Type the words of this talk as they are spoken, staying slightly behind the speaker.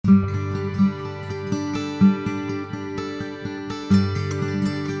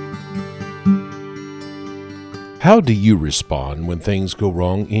How do you respond when things go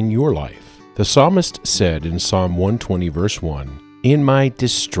wrong in your life? The psalmist said in Psalm 120, verse 1, "In my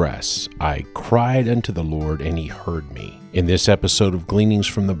distress I cried unto the Lord, and he heard me." In this episode of Gleanings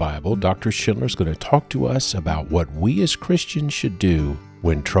from the Bible, Dr. Schindler is going to talk to us about what we as Christians should do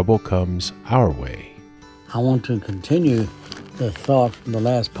when trouble comes our way. I want to continue the thought from the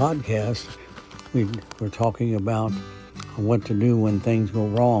last podcast. We were talking about what to do when things go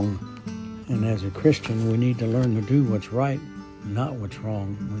wrong. And as a Christian, we need to learn to do what's right, not what's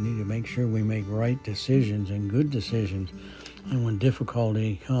wrong. We need to make sure we make right decisions and good decisions. And when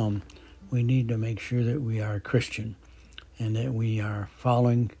difficulty comes, we need to make sure that we are a Christian and that we are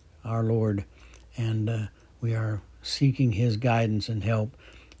following our Lord and we are seeking His guidance and help.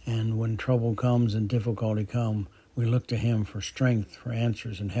 And when trouble comes and difficulty comes, we look to Him for strength, for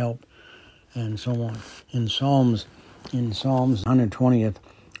answers and help, and so on. In Psalms 120th,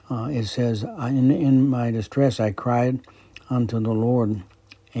 it says, in my distress I cried unto the Lord,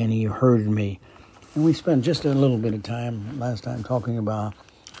 and he heard me. And we spent just a little bit of time last time talking about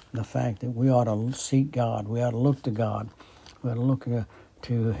the fact that we ought to seek God. We ought to look to God. We ought to look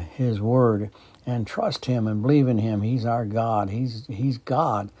to His Word and trust Him and believe in Him. He's our God. He's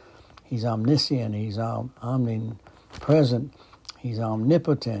God. He's omniscient. He's omnipresent. He's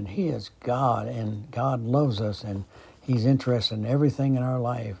omnipotent. He is God, and God loves us, and He's interested in everything in our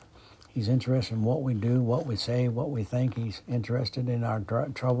life. He's interested in what we do, what we say, what we think. He's interested in our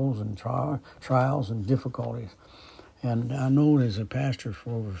troubles and trials and difficulties. And I know as a pastor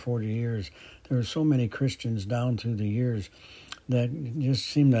for over 40 years, there are so many Christians down through the years that just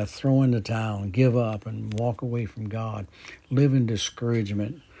seem to throw in the towel and give up and walk away from God, live in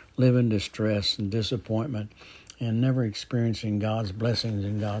discouragement, live in distress and disappointment, and never experiencing God's blessings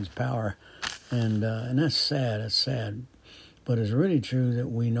and God's power. And that's sad. It's sad. But it's really true that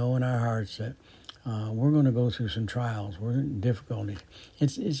we know in our hearts that we're going to go through some trials. We're in difficulties.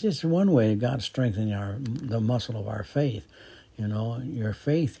 It's just one way God strengthening the muscle of our faith. You know, your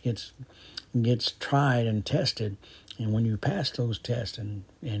faith gets tried and tested. And when you pass those tests and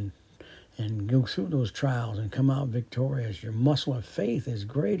go through those trials and come out victorious, your muscle of faith is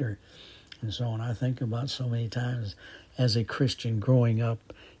greater. And so on. I think about so many times as a Christian growing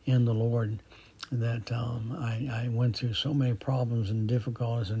up in the Lord that I went through so many problems and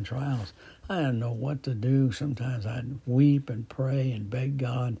difficulties and trials. I didn't know what to do. Sometimes I'd weep and pray and beg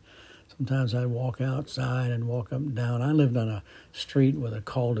God. Sometimes I'd walk outside and walk up and down. I lived on a street with a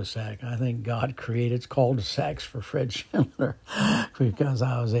cul-de-sac. I think God created cul-de-sacs for Fred Schindler because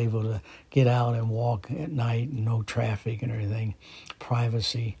I was able to get out and walk at night and no traffic and everything,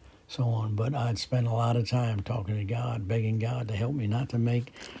 privacy, so on. But I'd spend a lot of time talking to God, begging God to help me not to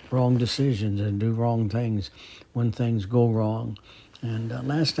make wrong decisions and do wrong things when things go wrong. And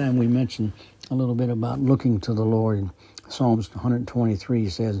last time we mentioned a little bit about looking to the Lord. Psalms 123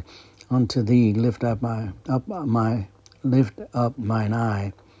 says, "Unto Thee lift up mine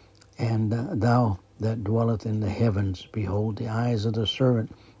eye, and Thou that dwelleth in the heavens, behold the eyes of the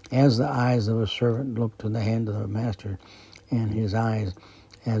servant, as the eyes of a servant look to the hand of the master, and his eyes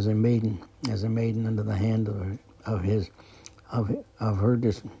as a maiden under the hand of her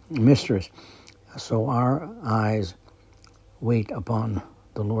mistress. So our eyes wait upon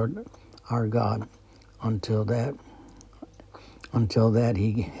the Lord our God until that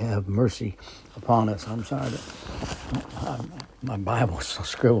He have mercy upon us." I'm sorry that my Bible's so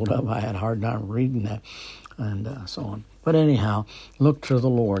scribbled up. I had a hard time reading that, and so on. But anyhow, look to the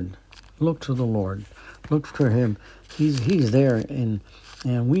Lord. Look to the Lord. Look for Him. He's there.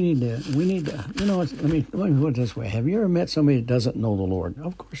 And we need to, you know, let me put it this way. Have you ever met somebody that doesn't know the Lord?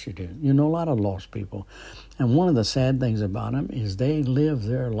 Of course you do. You know a lot of lost people. And one of the sad things about them is they live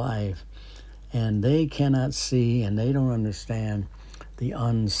their life and they cannot see and they don't understand the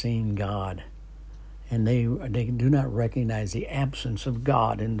unseen God. And they do not recognize the absence of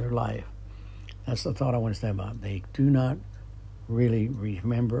God in their life. That's the thought I want to say about. They do not really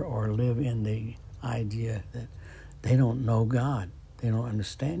remember or live in the idea that they don't know God. They don't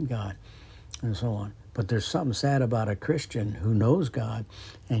understand God, and so on. But there's something sad about a Christian who knows God,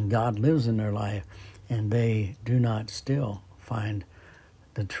 and God lives in their life, and they do not still find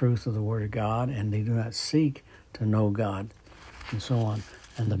the truth of the Word of God, and they do not seek to know God, and so on.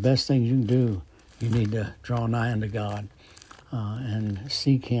 And the best thing you can do, you need to draw nigh unto God and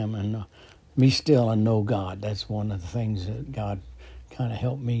seek Him and be still and know God. That's one of the things that God kind of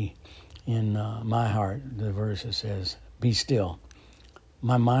helped me in my heart. The verse that says, "Be still."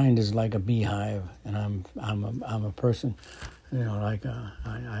 My mind is like a beehive, and I'm a person like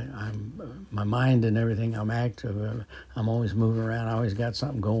I'm my mind and everything. I'm active. I'm always moving around. I always got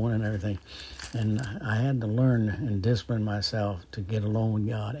something going and everything. And I had to learn and discipline myself to get alone with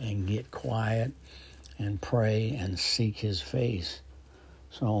God and get quiet and pray and seek His face.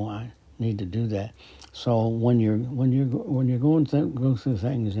 So I need to do that. So when you're going through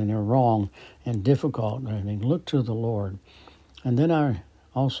things and they're wrong and difficult and everything, look to the Lord. And then I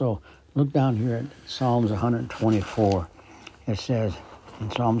also look down here at Psalms 124. It says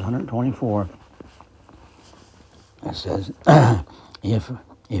in Psalms 124, it says, if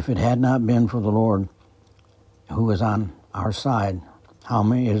it had not been for the Lord who is on our side, how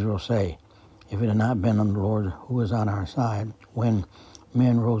may Israel say, if it had not been on the Lord who is on our side, when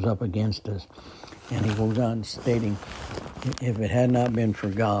men rose up against us? And he goes on stating, if it had not been for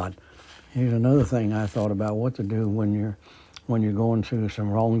God. Here's another thing I thought about what to do when you're going through some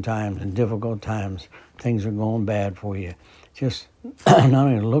wrong times and difficult times. Things are going bad for you. Just not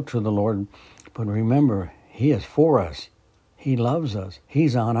only look to the Lord, but remember, He is for us. He loves us.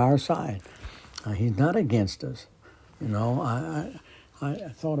 He's on our side. He's not against us. I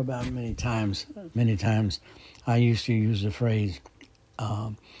thought about many times, I used to use the phrase,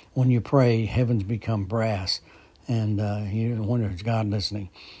 when you pray, heavens become brass, and you wonder, is God listening?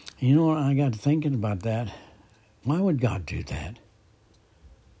 And you know what, I got to thinking about that. Why would God do that?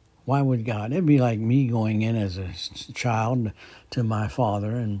 Why would God? It'd be like me going in as a child to my father,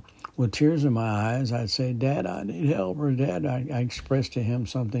 and with tears in my eyes, I'd say, Dad, I need help, or Dad, I express to him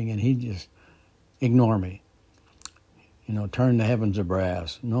something, and he'd just ignore me. Turn the heavens of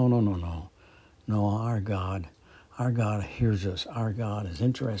brass. No. No, our God hears us. Our God is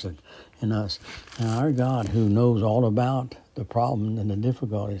interested in us. And our God, who knows all about the problem and the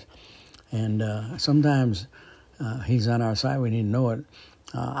difficulties. And sometimes He's on our side. We need to know it.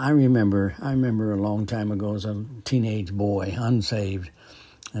 I remember a long time ago as a teenage boy, unsaved.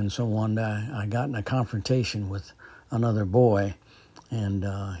 And so one day I got in a confrontation with another boy, and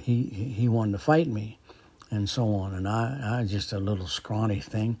he wanted to fight me and so on. And I just a little scrawny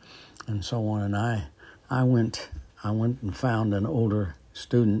thing and so on. And I went and found an older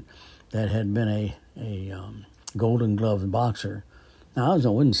student that had been a Golden Glove boxer. Now I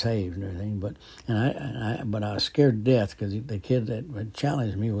wasn't saved or anything, but I was scared to death because the kid that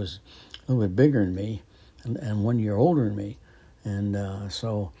challenged me was a little bit bigger than me, and 1 year older than me, and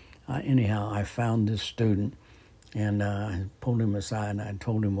so I found this student, and I pulled him aside and I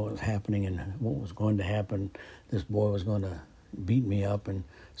told him what was happening and what was going to happen. This boy was going to beat me up and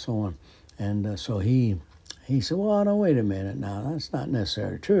so on, and so he said, well, no, wait a minute now, that's not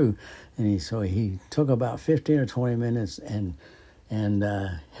necessarily true. And he took about 15 or 20 minutes and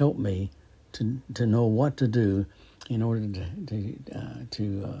helped me to know what to do in order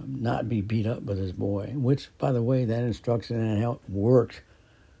to not be beat up by this boy, which, by the way, that instruction and help worked.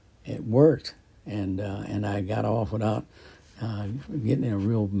 It worked, and I got off without getting in a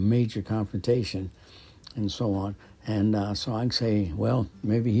real major confrontation and so on. And so I can say, well,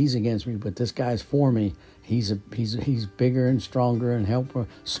 maybe he's against me, but this guy's for me. He's bigger and stronger and helper,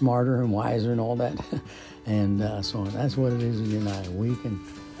 smarter and wiser and all that. And so that's what it is in you and I.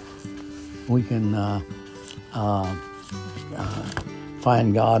 We can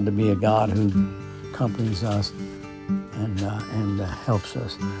find God to be a God who accompanies us and helps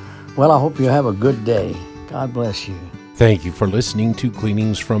us. Well, I hope you have a good day. God bless you. Thank you for listening to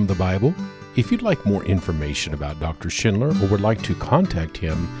Gleanings from the Bible. If you'd like more information about Dr. Schindler or would like to contact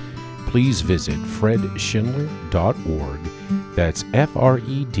him, please visit fredschindler.org. That's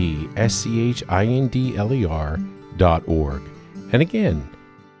FredSchindler.org. And again,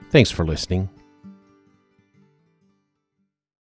 thanks for listening.